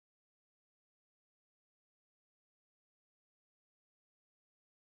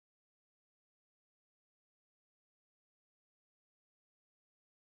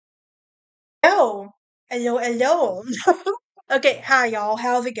Oh, hello, hello. Okay, hi y'all.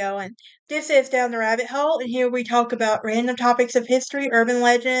 How's it going? This is Down the Rabbit Hole, and here we talk about random topics of history, urban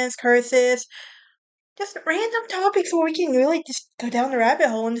legends, curses, just random topics where we can really just go down the rabbit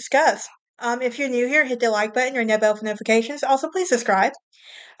hole and discuss. If you're new here, hit the like button, ring that bell for notifications. Also, please subscribe.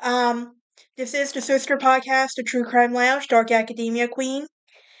 Um, this is the sister podcast, the True Crime Lounge, Dark Academia Queen,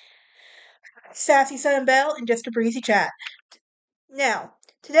 Sassy Sun Bell, and just a breezy chat. Now,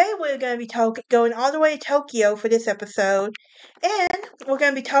 today we're going to be going all the way to Tokyo for this episode, and we're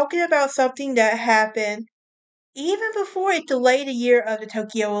going to be talking about something that happened even before it delayed a year of the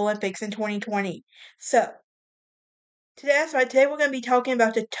Tokyo Olympics in 2020. So, today we're going to be talking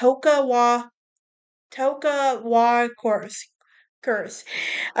about the Tokugawa Curse.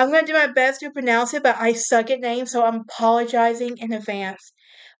 I'm going to do my best to pronounce it, but I suck at names, so I'm apologizing in advance.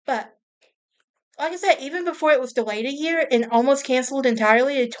 But like I said, even before it was delayed a year and almost canceled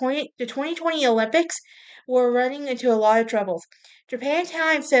entirely, the 2020 Olympics were running into a lot of troubles. Japan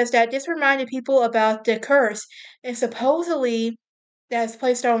Times says that this reminded people about the curse and supposedly that's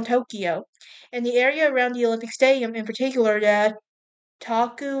placed on Tokyo and the area around the Olympic Stadium, in particular, the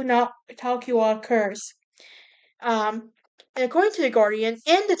Tokugawa Curse. And according to The Guardian,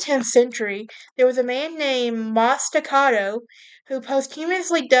 in the 10th century, there was a man named Mastakado who was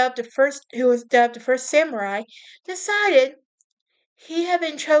dubbed the first samurai, decided he had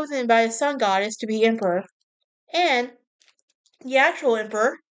been chosen by the sun goddess to be emperor. And the actual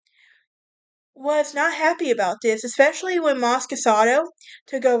emperor was not happy about this, especially when Moscasato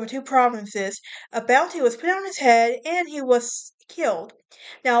took over two provinces. A bounty was put on his head and he was killed.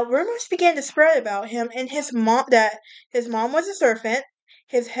 Now, rumors began to spread about him and his mom was a serpent.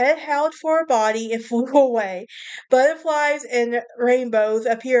 His head howled for a body and flew away. Butterflies and rainbows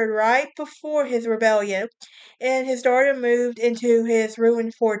appeared right before his rebellion, and his daughter moved into his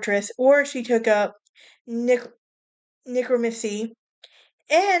ruined fortress, or she took up necromancy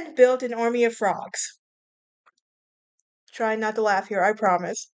and built an army of frogs. Trying not to laugh here, I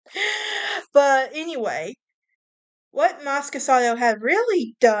promise. But anyway, what Moscasato had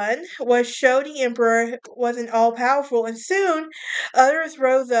really done was show the emperor wasn't all powerful, and soon others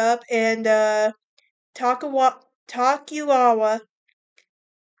rose up, and Tokugawa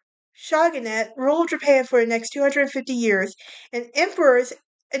shogunate ruled Japan for the next 250 years, and emperors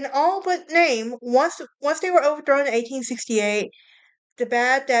in all but name, once they were overthrown in 1868, the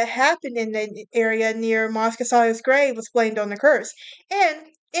bad that happened in the area near Moscasato's grave was blamed on the curse. And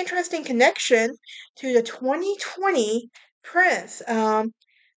interesting connection to the 2020 prince,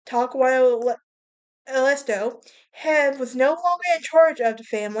 Taquato Elesto, was no longer in charge of the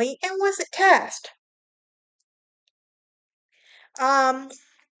family and was tasked. Um,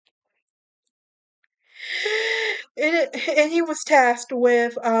 and he was tasked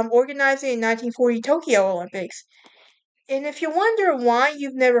with organizing the 1940 Tokyo Olympics. And if you wonder why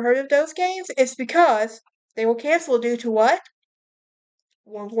you've never heard of those games, it's because they were canceled due to what?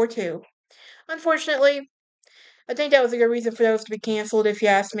 World War II. Unfortunately, I think that was a good reason for those to be canceled, if you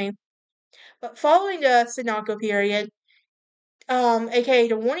ask me. But following the Sinako period, aka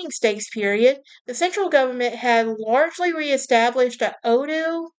the warning stakes period, the central government had largely reestablished the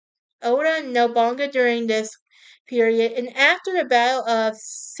Oda Nobunaga during this period, and after the Battle of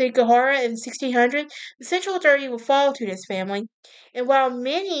Sekigahara in 1600, the central authority would fall to this family. And while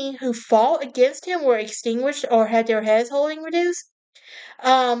many who fought against him were extinguished or had their heads holding reduced,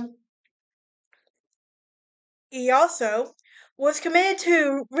 um, he also was committed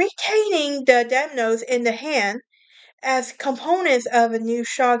to retaining the Demnos in the hand as components of a new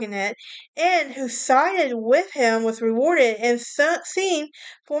shogunate, and who sided with him was rewarded and seen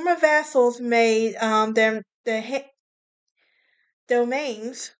former vassals made them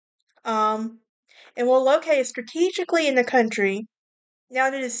domains and were located strategically in the country.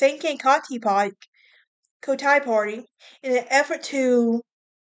 Now to the Senken Kotai Party, in an effort to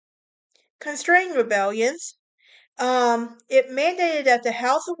constrain rebellions, it mandated that the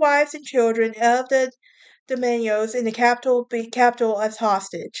house of wives and children of the Dominios in the capital be capital as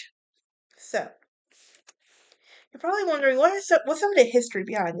hostage. So, you're probably wondering what's some of the history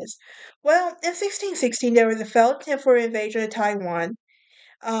behind this. Well, in 1616, there was a failed attempt for invasion of Taiwan.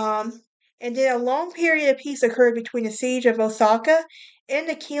 Um, and then a long period of peace occurred between the siege of Osaka and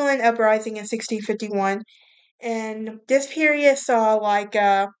the Kielan uprising in 1651. And this period saw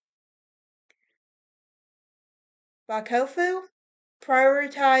Bakofu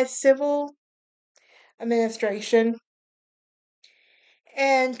prioritize civil administration,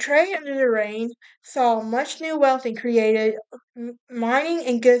 and trade under the reign saw much new wealth and created mining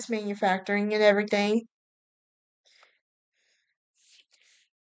and goods manufacturing and everything.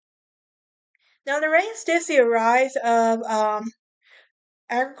 Now, the Reigns did see a rise of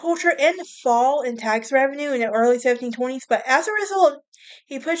agriculture and the fall in tax revenue in the early 1720s, but as a result,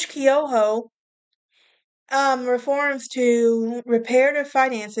 he pushed Kyoho reforms to repair the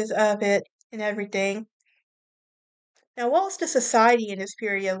finances of it and everything. Now, what was the society in this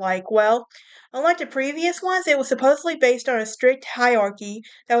period like? Well, unlike the previous ones, it was supposedly based on a strict hierarchy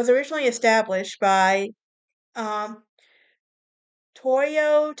that was originally established by um,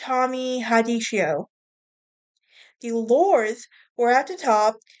 Toyotomi Hideshio. The lords were at the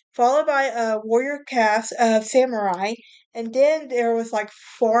top, followed by a warrior caste of samurai, and then there was like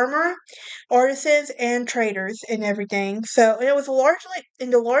farmer, artisans, and traders and everything. So and it was largely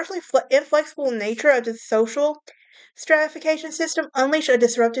in the inflexible nature of the social stratification system unleashed a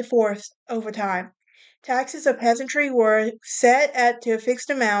disruptive force over time. Taxes of peasantry were set at to a fixed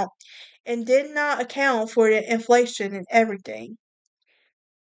amount and did not account for the inflation and everything.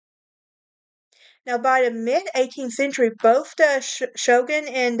 Now, by the mid 18th century, both the shogun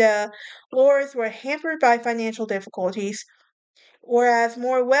and the lords were hampered by financial difficulties, whereas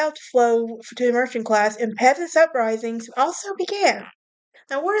more wealth flowed to the merchant class, and peasants' uprisings also began.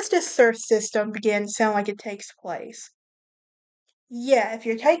 Now, where does this serf system begin to sound like it takes place? Yeah, if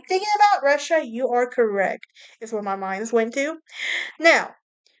you're thinking about Russia, you are correct, is where my mind went to. Now,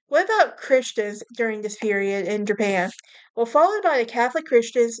 what about Christians during this period in Japan? Well, followed by the Catholic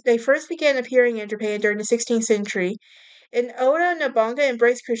Christians, they first began appearing in Japan during the 16th century. And Oda Nobunaga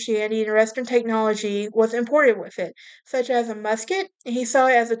embraced Christianity and Western technology was imported with it, such as a musket. He saw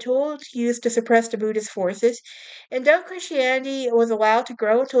it as a tool used to suppress the Buddhist forces. And though Christianity was allowed to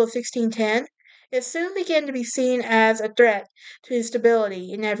grow until 1610, it soon began to be seen as a threat to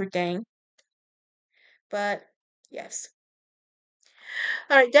stability and everything. But yes.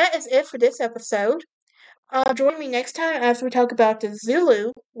 Alright, that is it for this episode. Join me next time as we talk about the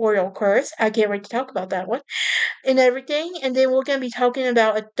Zulu royal curse. I can't wait to talk about that one and everything. And then we're going to be talking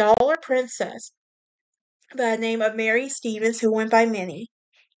about a dollar princess by the name of Mary Stevens, who went by Minnie.